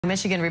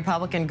Michigan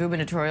Republican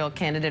gubernatorial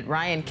candidate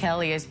Ryan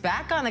Kelley is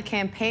back on the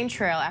campaign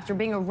trail after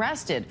being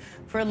arrested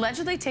for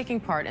allegedly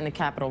taking part in the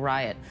Capitol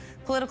riot.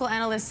 Political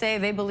analysts say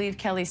they believe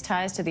Kelley's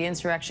ties to the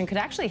insurrection could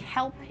actually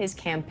help his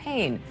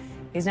campaign.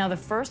 He's now the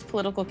first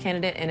political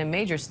candidate in a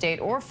major state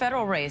or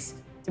federal race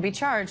to be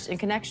charged in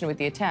connection with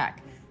the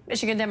attack.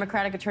 Michigan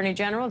Democratic Attorney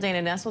General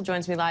Dana Nessel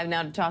joins me live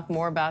now to talk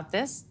more about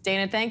this.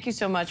 Dana, thank you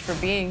so much for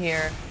being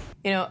here.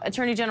 You know,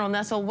 Attorney General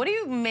Nessel, what do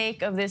you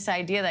make of this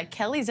idea that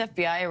Kelley's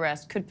FBI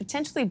arrest could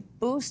potentially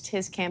boost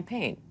his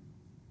campaign?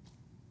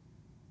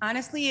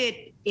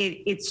 Honestly,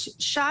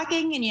 it's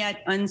shocking and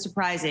yet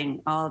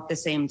unsurprising all at the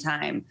same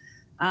time.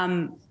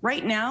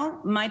 Right now,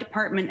 my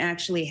department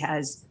actually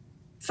has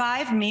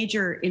 5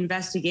 major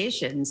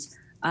investigations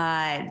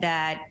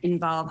that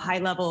involve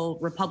high-level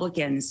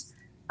Republicans,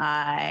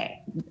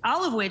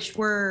 all of which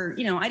were,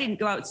 I didn't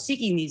go out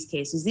seeking these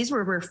cases. These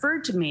were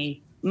referred to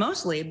me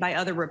mostly by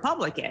other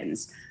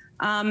Republicans.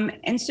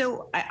 And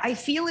so I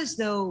feel as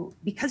though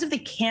because of the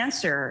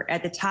cancer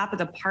at the top of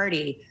the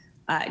party,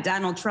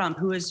 Donald Trump,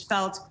 who has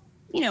felt,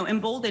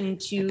 emboldened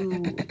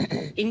to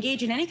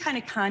engage in any kind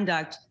of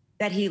conduct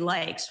that he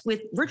likes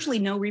with virtually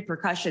no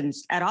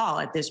repercussions at all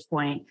at this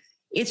point,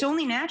 it's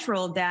only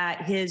natural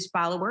that his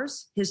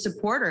followers, his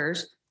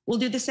supporters will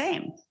do the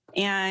same.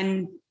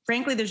 And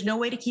frankly, there's no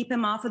way to keep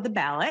him off of the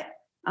ballot.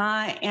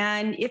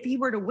 And if he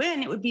were to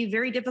win, it would be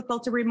very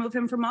difficult to remove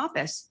him from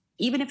office,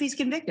 even if he's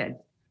convicted.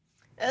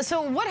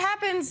 So what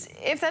happens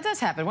if that does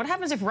happen? What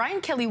happens if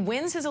Ryan Kelley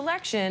wins his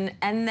election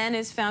and then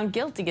is found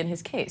guilty in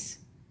his case?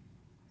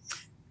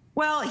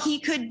 Well, he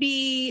could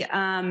be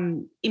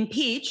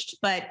impeached,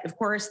 but of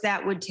course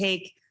that would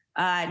take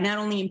not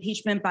only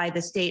impeachment by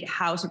the state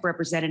House of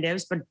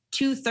Representatives, but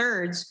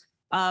 2/3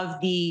 of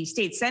the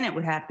state Senate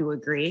would have to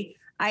agree.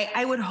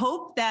 I would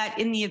hope that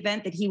in the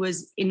event that he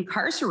was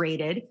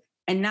incarcerated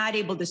and not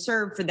able to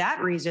serve for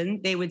that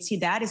reason, they would see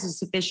that as a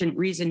sufficient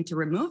reason to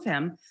remove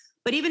him.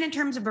 But even in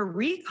terms of a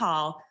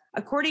recall,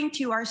 according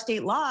to our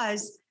state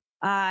laws,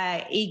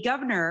 a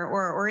governor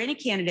or any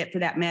candidate for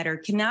that matter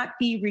cannot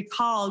be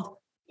recalled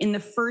in the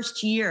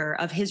first year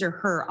of his or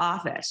her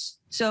office.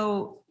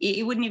 So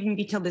it wouldn't even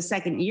be till the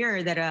second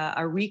year that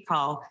a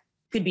recall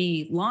could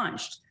be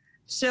launched.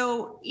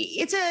 So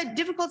it's a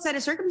difficult set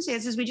of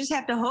circumstances. We just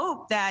have to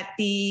hope that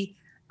the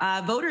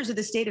voters of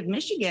the state of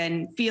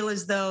Michigan feel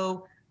as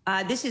though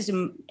this is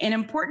an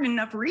important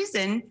enough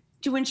reason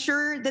to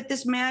ensure that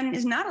this man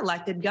is not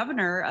elected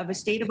governor of a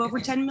state of over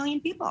 10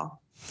 million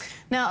people.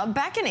 Now,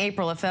 back in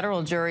April, a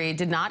federal jury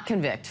did not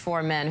convict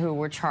 4 men who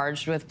were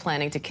charged with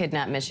planning to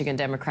kidnap Michigan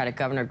Democratic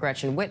Governor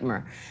Gretchen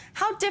Whitmer.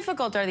 How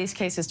difficult are these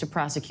cases to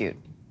prosecute?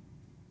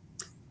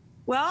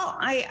 Well,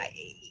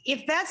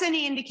 if that's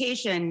any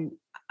indication,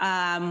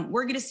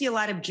 we're going to see a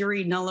lot of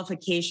jury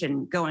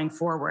nullification going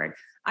forward.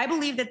 I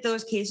believe that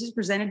those cases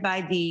presented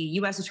by the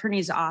U.S.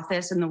 Attorney's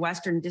Office in the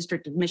Western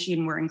District of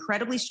Michigan were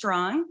incredibly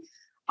strong.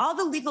 All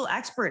the legal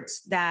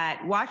experts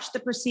that watched the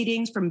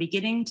proceedings from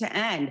beginning to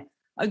end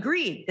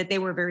agreed that they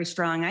were very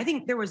strong. I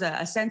think there was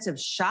a sense of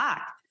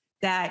shock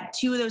that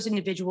 2 of those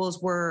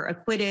individuals were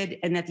acquitted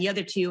and that the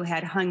other 2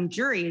 had hung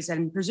juries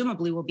and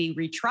presumably will be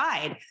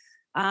retried.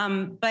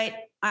 But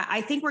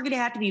I think we're going to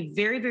have to be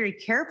very, very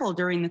careful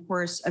during the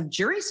course of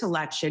jury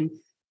selection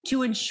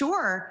to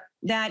ensure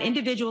that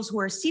individuals who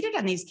are seated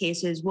on these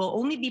cases will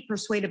only be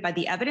persuaded by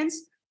the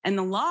evidence and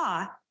the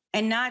law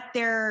and not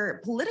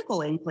their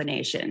political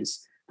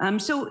inclinations.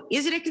 So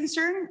is it a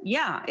concern?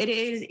 Yeah, it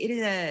is. It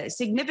is a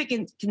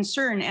significant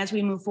concern as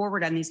we move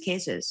forward on these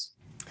cases.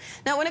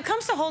 Now, when it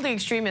comes to holding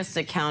extremists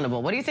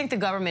accountable, what do you think the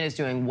government is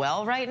doing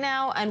well right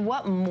now, and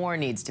what more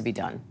needs to be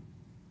done?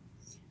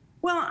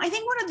 Well, I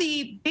think one of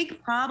the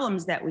big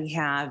problems that we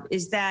have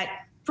is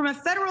that from a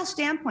federal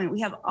standpoint,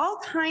 we have all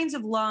kinds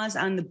of laws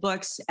on the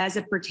books as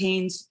it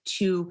pertains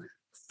to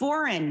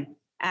foreign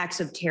acts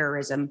of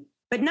terrorism,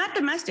 but not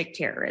domestic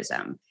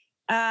terrorism.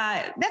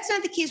 That's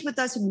not the case with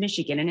us in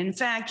Michigan. And in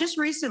fact, just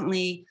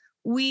recently,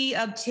 we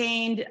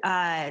obtained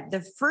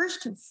the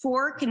first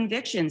 4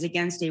 convictions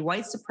against a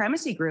white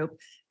supremacy group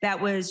that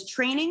was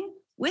training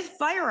with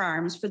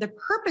firearms for the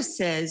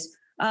purposes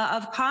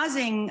of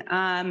causing,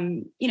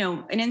 an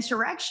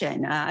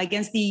insurrection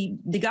against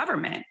the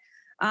government.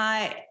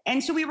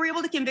 And so we were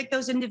able to convict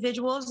those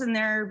individuals, and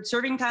they're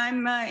serving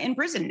time in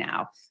prison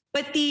now.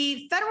 But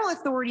the federal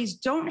authorities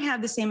don't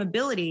have the same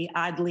ability,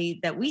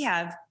 oddly, that we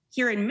have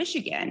here in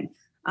Michigan.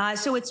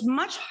 So it's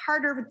much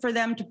harder for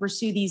them to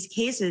pursue these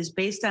cases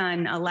based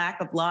on a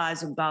lack of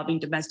laws involving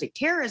domestic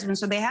terrorism. And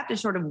so they have to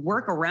sort of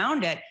work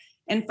around it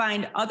and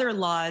find other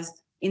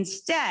laws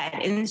instead.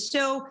 And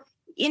so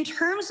in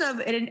terms of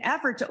an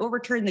effort to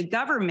overturn the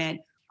government,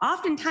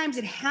 oftentimes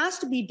it has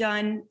to be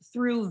done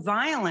through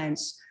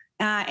violence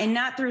and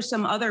not through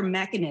some other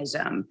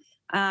mechanism.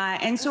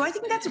 And so I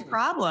think that's a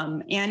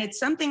problem. And it's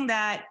something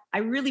that I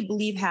really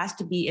believe has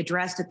to be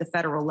addressed at the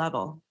federal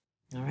level.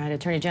 All right,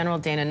 Attorney General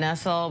Dana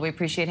Nessel, we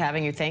appreciate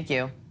having you. Thank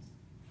you.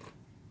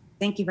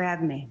 Thank you for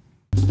having me.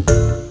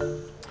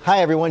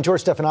 Hi, everyone.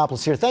 George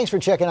Stephanopoulos here. Thanks for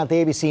checking out the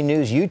ABC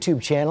News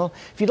YouTube channel.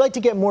 If you'd like to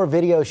get more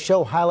videos,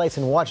 show highlights,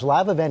 and watch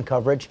live event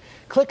coverage,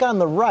 click on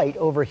the right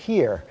over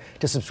here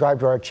to subscribe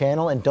to our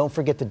channel. And don't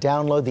forget to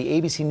download the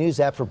ABC News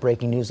app for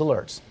breaking news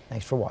alerts.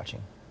 Thanks for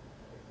watching.